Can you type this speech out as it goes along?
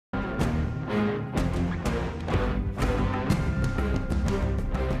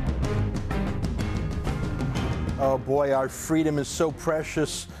Oh boy, our freedom is so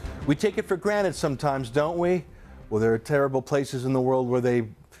precious. We take it for granted sometimes, don't we? Well, there are terrible places in the world where they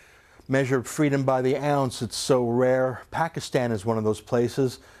measure freedom by the ounce. It's so rare. Pakistan is one of those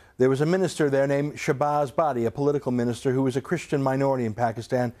places. There was a minister there named Shahbaz Bhatti, a political minister who was a Christian minority in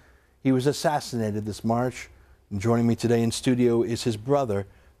Pakistan. He was assassinated this March. And joining me today in studio is his brother,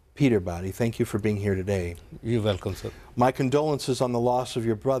 Peter Bhatti. Thank you for being here today. You're welcome, sir. My condolences on the loss of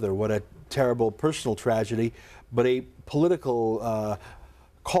your brother. What a terrible personal tragedy, but a political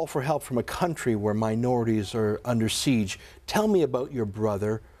call for help from a country where minorities are under siege. Tell me about your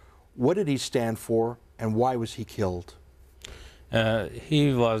brother. What did he stand for, and why was he killed?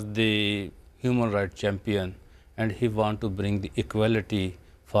 He was the human rights champion, and he wanted to bring the equality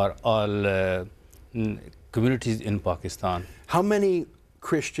for all communities in Pakistan. How many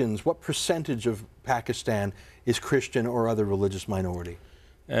Christians, what percentage of Pakistan is Christian or other religious minority?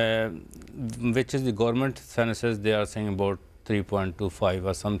 Which is the government census, they are saying about 3.25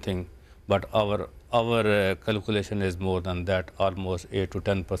 or something, but our calculation is more than that, almost 8 to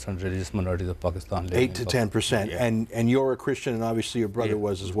 10% religious minorities of Pakistan. 8 to 10%, yeah. and you're a Christian, and obviously your brother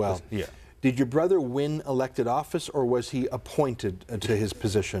was as well. Yeah. Did your brother win elected office, or was he appointed to his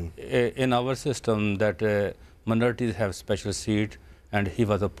position? In our system, that minorities have special seat, and he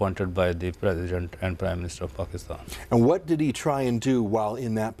was appointed by the President and Prime Minister of Pakistan. And what did he try and do while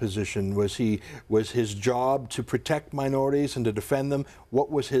in that position? Was his job to protect minorities and to defend them?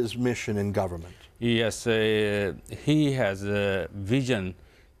 What was his mission in government? Yes, he has a vision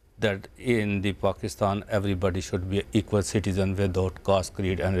that in the Pakistan everybody should be equal citizen without caste,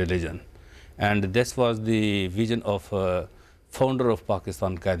 creed and religion. And this was the vision of founder of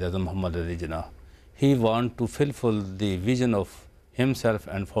Pakistan, Quaid-e-Azam Muhammad Ali Jinnah. He wanted to fulfill the vision of himself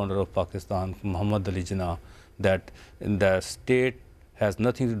and founder of Pakistan, Muhammad Ali Jinnah, that the state has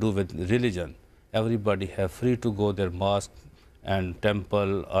nothing to do with religion. Everybody have free to go their mosque and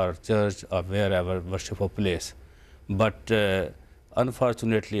temple or church or wherever worship a place. But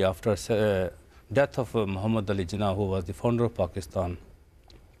unfortunately, after death of Muhammad Ali Jinnah, who was the founder of Pakistan,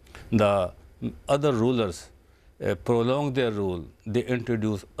 the other rulers prolonged their rule. They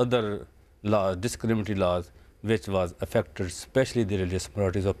introduced other laws, discriminatory laws, which was affected especially the religious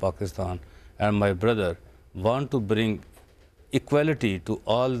minorities of Pakistan. And my brother want to bring equality to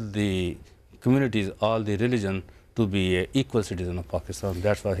all the communities, all the religion, to be an equal citizen of Pakistan.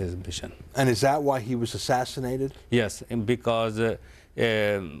 That was his mission. And is that why he was assassinated? Yes, because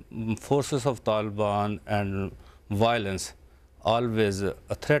forces of Taliban and violence always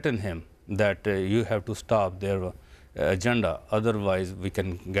threaten him that you have to stop their agenda, otherwise we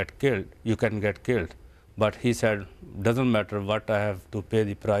can get killed, you can get killed. But he said, doesn't matter what I have to pay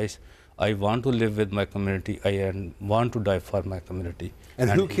the price, I want to live with my community, I want to die for my community. And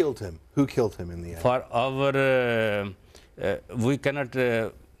who killed him? Who killed him in the end? For our, we cannot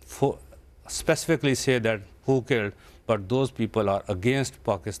specifically say that who killed, but those people are against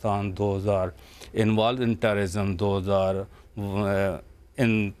Pakistan, those are involved in terrorism, those are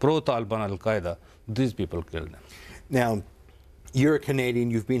in pro-Taliban Al-Qaeda, these people killed them. Now, you're a Canadian,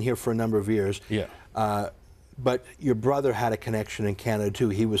 you've been here for a number of years. Yeah. But your brother had a connection in Canada too.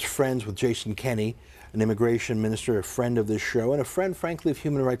 He was friends with Jason Kenney, an immigration minister, a friend of this show, and a friend, frankly, of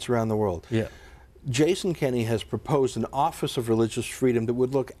human rights around the world. Yeah. Jason Kenney has proposed an Office of Religious Freedom that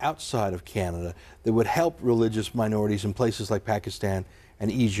would look outside of Canada, that would help religious minorities in places like Pakistan and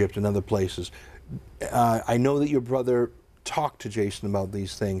Egypt and other places. I know that your brother talked to Jason about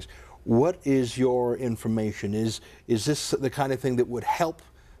these things. What is your information? Is this the kind of thing that would help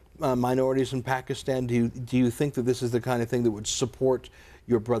minorities in Pakistan? Do you think that this is the kind of thing that would support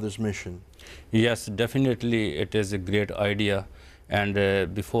your brother's mission? Yes, definitely it is a great idea.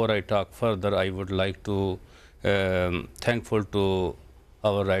 And before I talk further, I would like to thankful to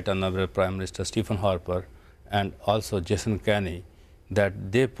our Right Honorable Prime Minister Stephen Harper and also Jason Kenney,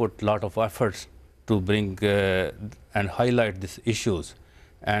 that they put a lot of efforts to bring and highlight these issues.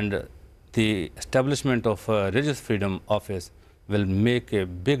 And the establishment of a Religious Freedom Office will make a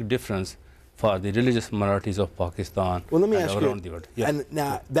big difference for the religious minorities of Pakistan. Well, let me ask around you, the world. Yeah. And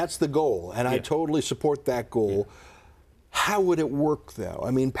now that's the goal, and I totally support that goal. Yeah. How would it work, though?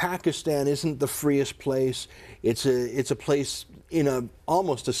 I mean, Pakistan isn't the freest place. It's a place in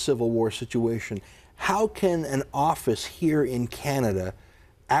almost a civil war situation. How can an office here in Canada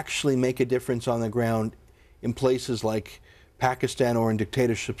actually make a difference on the ground in places like Pakistan or in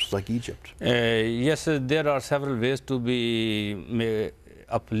dictatorships like Egypt? Yes, there are several ways to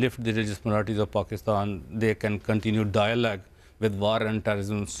uplift the religious minorities of Pakistan. They can continue dialogue with war and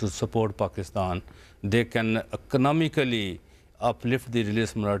terrorism to support Pakistan. They can economically uplift the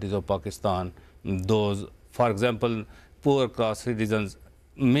religious minorities of Pakistan, those For example, poor class citizens,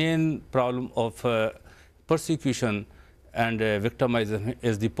 main problem of persecution and victimization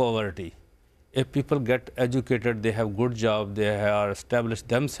is the poverty. If people get educated, they have good job, they are established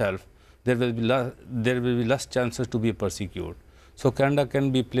themselves, there will be less chances to be persecuted. So Canada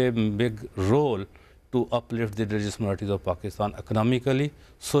can play a big role to uplift the religious minorities of Pakistan economically,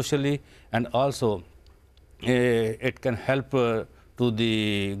 socially, and also it can help to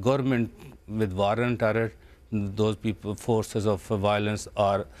the government with war and terror. Those people, forces of violence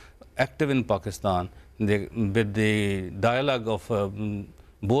are active in Pakistan. With the dialogue of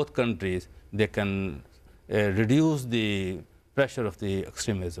both countries, they can reduce the pressure of the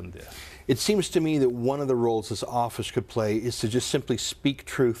extremism there. It seems to me that one of the roles this office could play is to just simply speak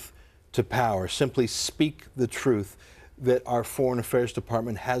truth to power, simply speak the truth that our Foreign Affairs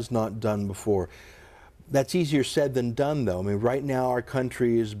Department has not done before. That's easier said than done, though. I mean, right now our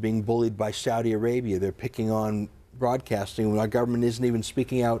country is being bullied by Saudi Arabia. They're picking on broadcasting when our government isn't even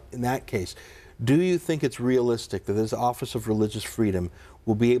speaking out in that case. Do you think it's realistic that this Office of Religious Freedom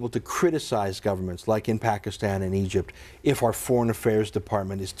will be able to criticize governments like in Pakistan and Egypt if our Foreign Affairs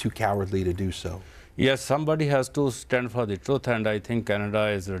Department is too cowardly to do so? Yes, somebody has to stand for the truth, and I think Canada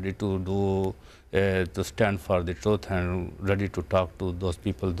is ready to stand for the truth and ready to talk to those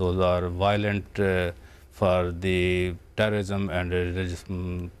people. Those are violent for the terrorism and religious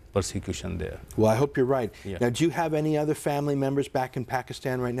persecution there. Well, I hope you're right. Yeah. Now, do you have any other family members back in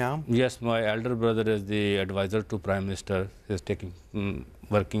Pakistan right now? Yes, my elder brother is the advisor to Prime Minister. He's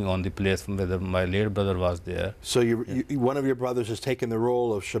working on the place where my late brother was there. So one of your brothers has taken the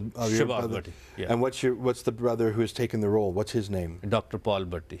role of Shahbaz Bhatti. Yeah. And what's the brother who has taken the role? What's his name? Dr. Paul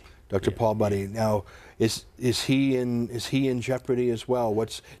Bhatti. Dr. Paul Bhatti. Now, is he in jeopardy as well?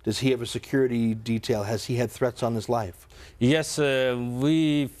 Does he have a security detail? Has he had threats on his life? Yes,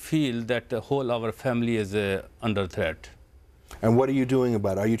 we feel that the whole our family is under threat. And what are you doing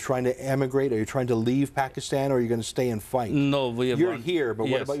about it? Are you trying to emigrate? Are you trying to leave Pakistan, or are you going to stay and fight? No, You're here, but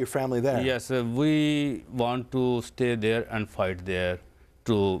what about your family there? Yes, we want to stay there and fight there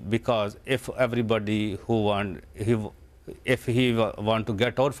too, because if everybody if he want to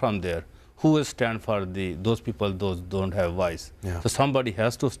get out from there, who will stand for those people, those don't have voice? Yeah. So somebody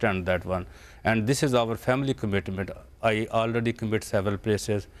has to stand that one. And this is our family commitment. I already commit several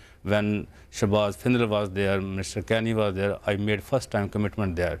places. When Shahbaz Bhatti was there, Mr. Kenny was there, I made first time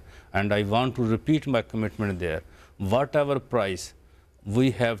commitment there. And I want to repeat my commitment there. Whatever price we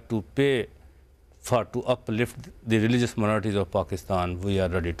have to pay to uplift the religious minorities of Pakistan, we are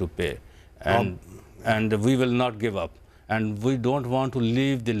ready to pay. And we will not give up. And we don't want to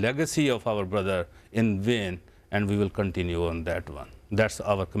leave the legacy of our brother in vain, and we will continue on that one. That's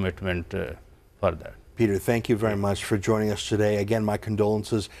our commitment for that. Peter, thank you very much for joining us today. Again, my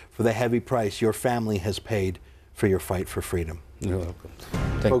condolences for the heavy price your family has paid for your fight for freedom. You're welcome.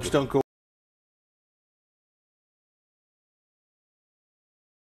 Folks, don't go